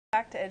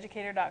Back to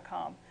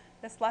Educator.com.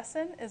 This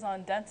lesson is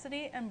on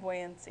density and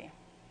buoyancy.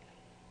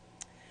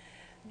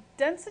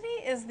 Density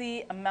is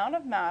the amount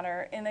of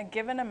matter in a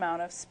given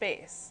amount of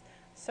space.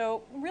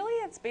 So really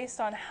it's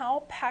based on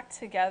how packed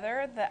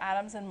together the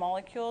atoms and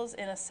molecules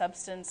in a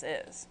substance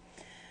is.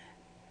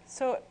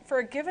 So for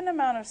a given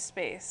amount of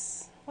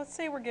space, let's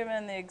say we're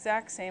given the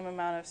exact same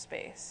amount of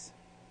space.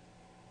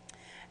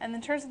 And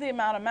in terms of the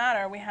amount of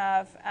matter, we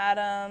have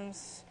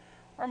atoms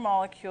or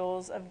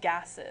molecules of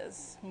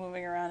gases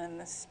moving around in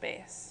this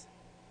space.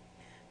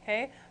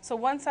 Okay, so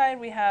one side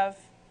we have,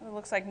 it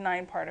looks like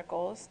 9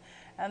 particles,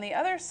 and the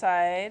other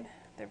side,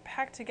 they're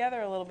packed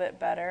together a little bit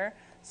better,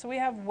 so we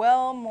have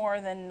well more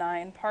than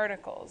 9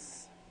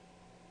 particles.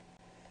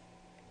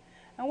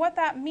 And what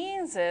that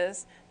means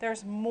is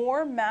there's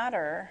more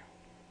matter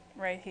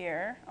right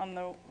here on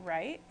the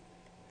right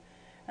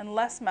and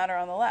less matter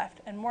on the left.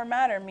 And more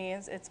matter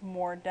means it's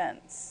more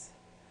dense,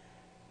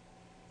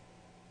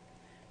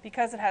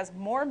 because it has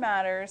more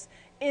matters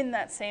in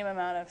that same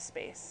amount of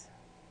space.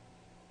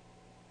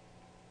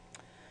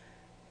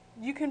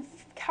 You can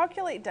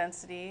calculate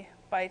density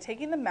by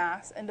taking the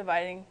mass and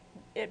dividing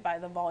it by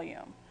the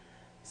volume.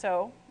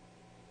 So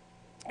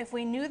if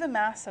we knew the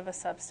mass of a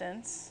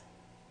substance,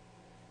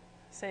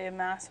 say a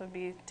mass would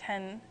be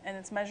 10 and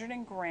it's measured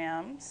in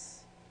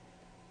grams,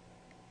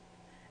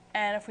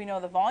 and if we know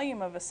the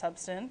volume of a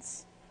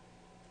substance,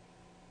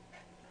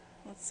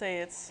 let's say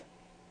it's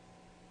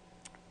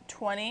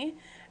 20,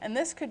 and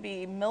this could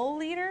be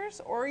milliliters,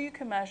 or you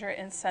can measure it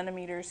in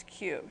centimeters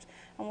cubed.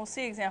 And we'll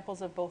see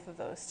examples of both of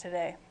those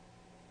today.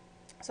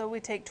 So we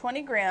take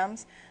 20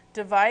 grams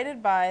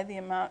divided by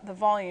the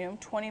volume,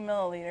 20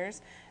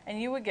 milliliters,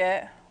 and you would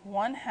get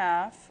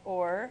 1/2,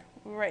 or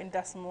we write in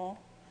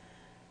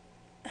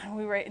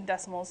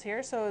decimals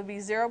here, so it would be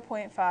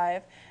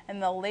 0.5,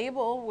 and the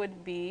label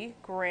would be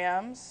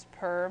grams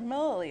per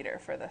milliliter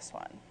for this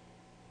one.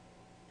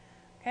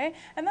 Okay,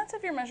 and that's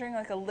if you're measuring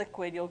like a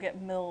liquid, you'll get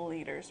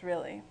milliliters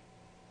really.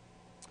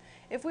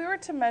 If we were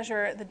to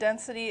measure the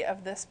density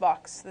of this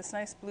box, this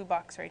nice blue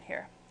box right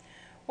here,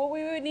 what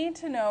we would need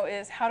to know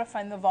is how to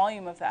find the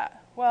volume of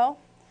that. Well,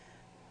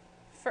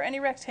 for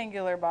any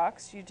rectangular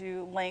box, you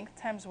do length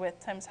times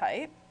width times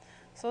height.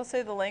 So let's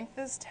say the length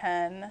is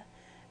 10,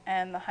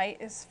 and the height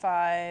is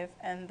 5,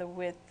 and the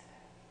width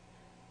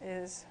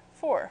is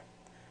 4.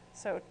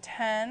 So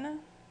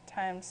 10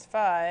 times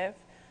 5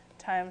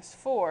 times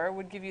 4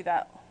 would give you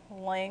that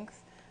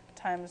length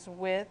times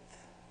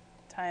width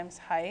times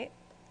height,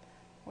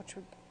 which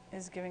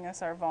is giving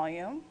us our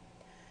volume,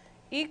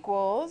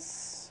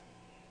 equals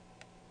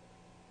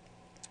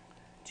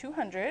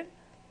 200.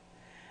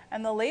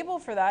 And the label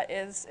for that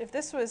is, if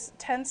this was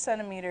 10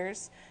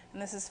 centimeters,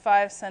 and this is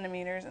 5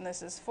 centimeters, and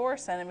this is 4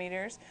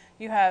 centimeters,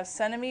 you have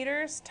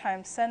centimeters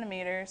times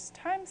centimeters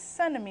times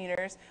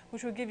centimeters,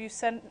 which would give you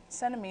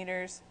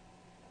centimeters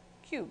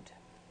cubed.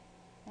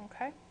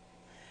 Okay?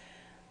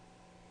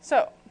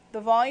 So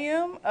the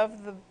volume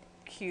of the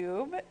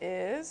cube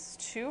is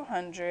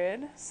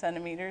 200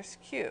 centimeters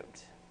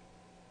cubed.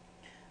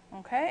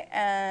 Okay,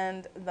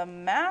 and the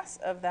mass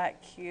of that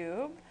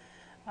cube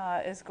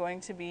is going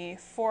to be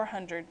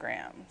 400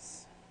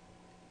 grams.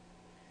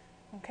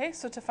 Okay,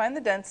 so to find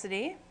the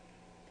density,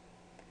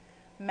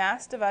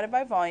 mass divided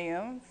by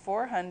volume,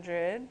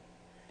 400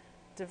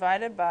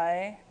 divided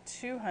by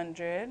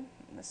 200,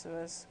 this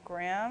was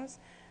grams,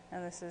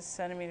 and this is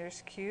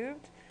centimeters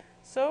cubed.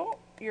 So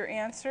your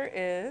answer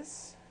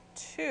is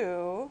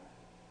 2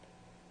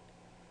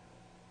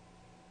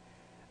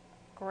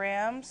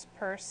 grams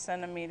per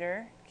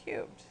centimeter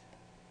cubed.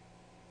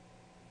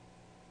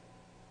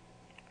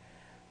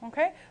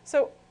 Okay,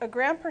 so a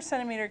gram per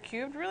centimeter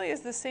cubed really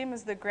is the same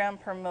as the gram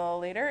per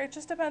milliliter. It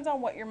just depends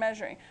on what you're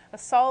measuring. A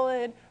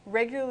solid,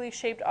 regularly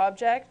shaped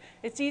object,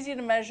 it's easy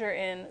to measure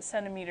in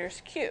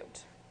centimeters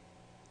cubed.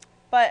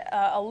 But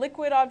a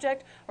liquid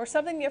object, or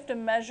something you have to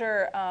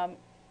measure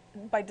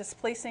by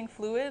displacing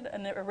fluid,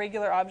 an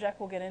irregular object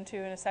we'll get into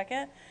in a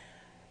second,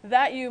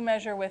 that you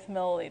measure with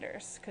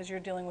milliliters because you're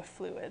dealing with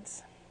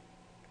fluids.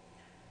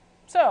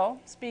 So,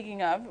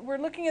 speaking of, we're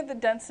looking at the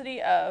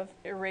density of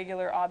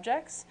irregular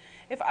objects.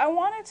 If I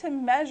wanted to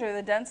measure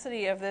the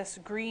density of this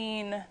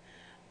green,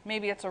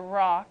 maybe it's a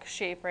rock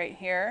shape right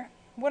here,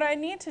 what I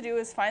need to do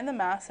is find the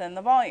mass and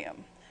the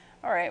volume.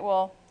 All right,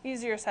 well,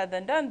 easier said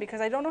than done,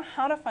 because I don't know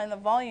how to find the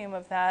volume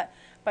of that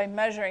by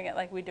measuring it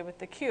like we did with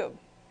the cube.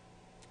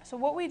 So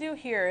what we do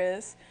here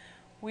is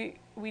we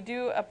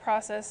do a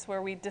process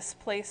where we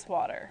displace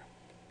water.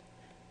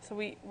 So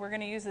we're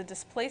going to use the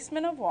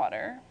displacement of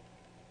water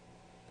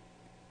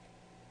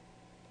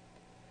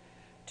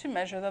to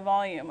measure the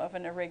volume of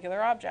an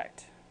irregular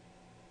object.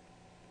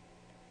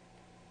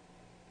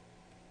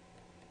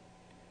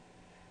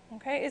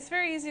 Okay, it's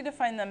very easy to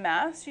find the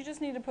mass. You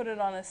just need to put it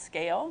on a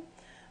scale.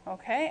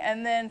 Okay,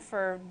 and then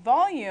for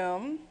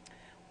volume,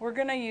 we're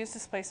going to use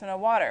displacement of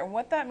water. And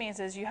what that means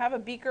is you have a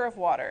beaker of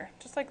water,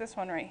 just like this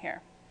one right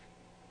here.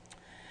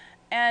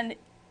 And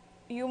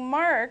you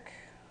mark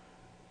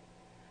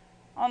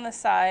on the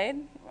side,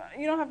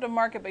 you don't have to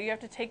mark it, but you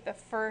have to take the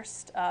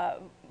first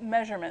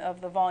measurement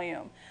of the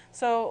volume.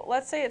 So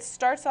let's say it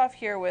starts off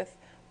here with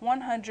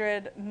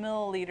 100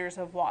 milliliters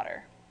of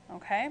water,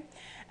 okay?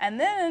 And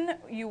then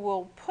you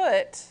will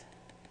put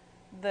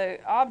the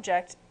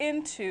object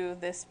into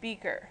this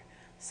beaker.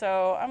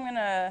 So I'm going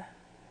to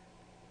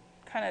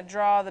kind of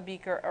draw the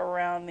beaker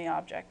around the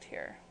object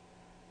here.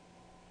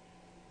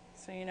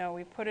 So you know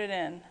we put it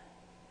in.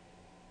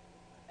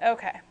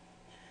 Okay.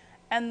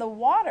 And the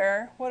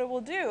water, what it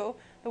will do,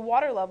 the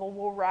water level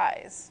will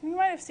rise. You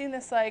might have seen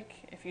this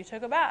like if you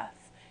took a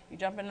bath. You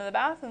jump into the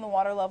bath and the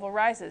water level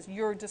rises.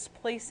 You're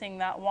displacing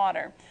that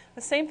water.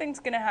 The same thing's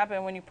going to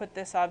happen when you put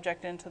this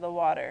object into the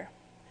water.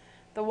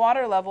 The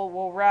water level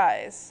will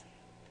rise.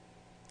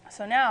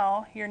 So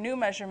now your new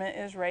measurement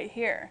is right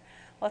here.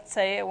 Let's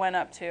say it went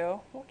up to,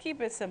 we'll keep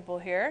it simple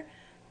here,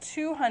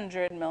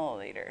 200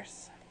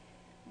 milliliters.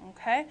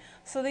 Okay,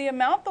 so the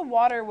amount the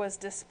water was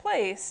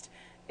displaced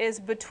is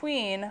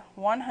between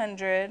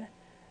 100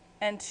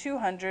 and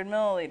 200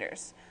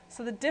 milliliters.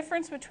 So the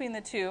difference between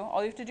the two,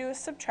 all you have to do is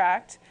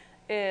subtract,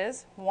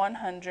 is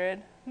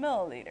 100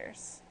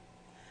 milliliters.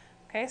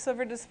 Okay, so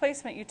for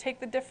displacement, you take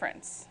the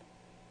difference.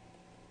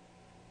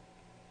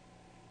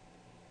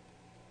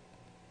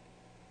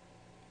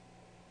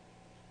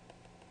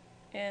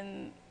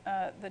 In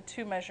the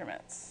two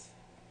measurements.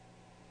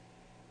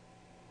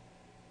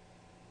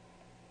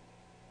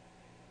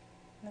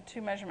 The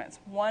two measurements.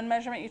 One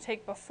measurement you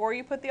take before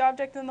you put the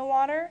object in the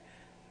water,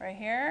 right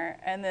here,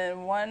 and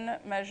then one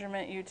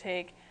measurement you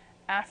take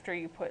after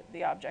you put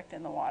the object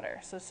in the water.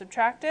 So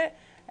subtract it,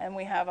 and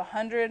we have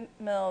 100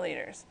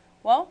 milliliters.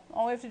 Well,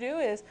 all we have to do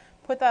is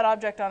put that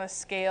object on a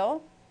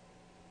scale.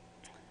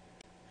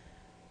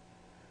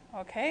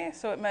 Okay,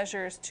 so it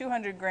measures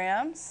 200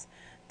 grams.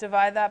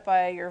 Divide that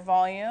by your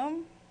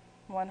volume,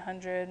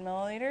 100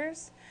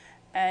 milliliters,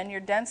 and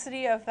your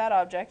density of that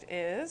object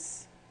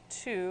is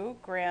 2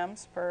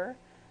 grams per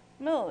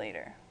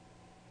milliliter.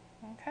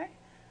 Okay,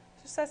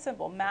 just that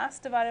simple, mass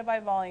divided by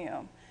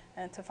volume.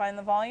 And to find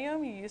the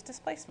volume, you use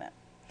displacement.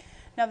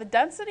 Now the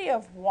density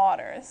of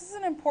water, this is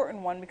an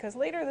important one because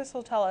later this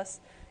will tell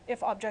us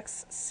if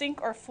objects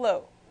sink or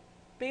float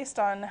based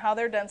on how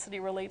their density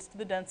relates to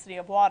the density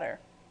of water.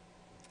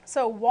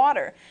 So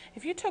water,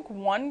 if you took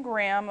 1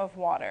 gram of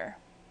water,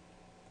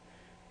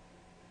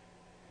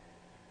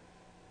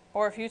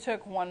 or if you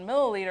took 1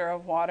 milliliter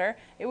of water,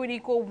 it would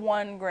equal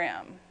 1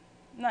 gram.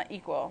 Not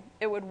equal,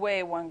 it would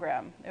weigh 1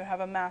 gram. It would have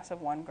a mass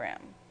of 1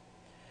 gram.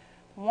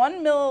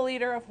 1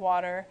 milliliter of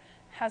water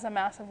has a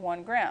mass of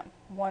 1 gram.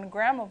 1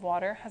 gram of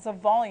water has a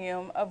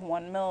volume of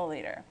 1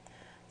 milliliter.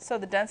 So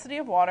the density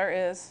of water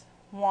is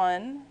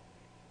 1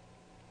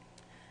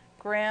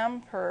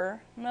 gram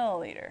per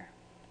milliliter.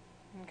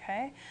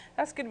 Okay,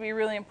 that's going to be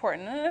really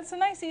important, and it's a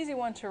nice easy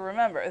one to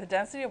remember. The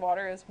density of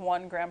water is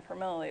 1 gram per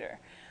milliliter.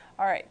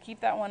 All right, keep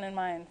that one in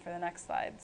mind for the next slides.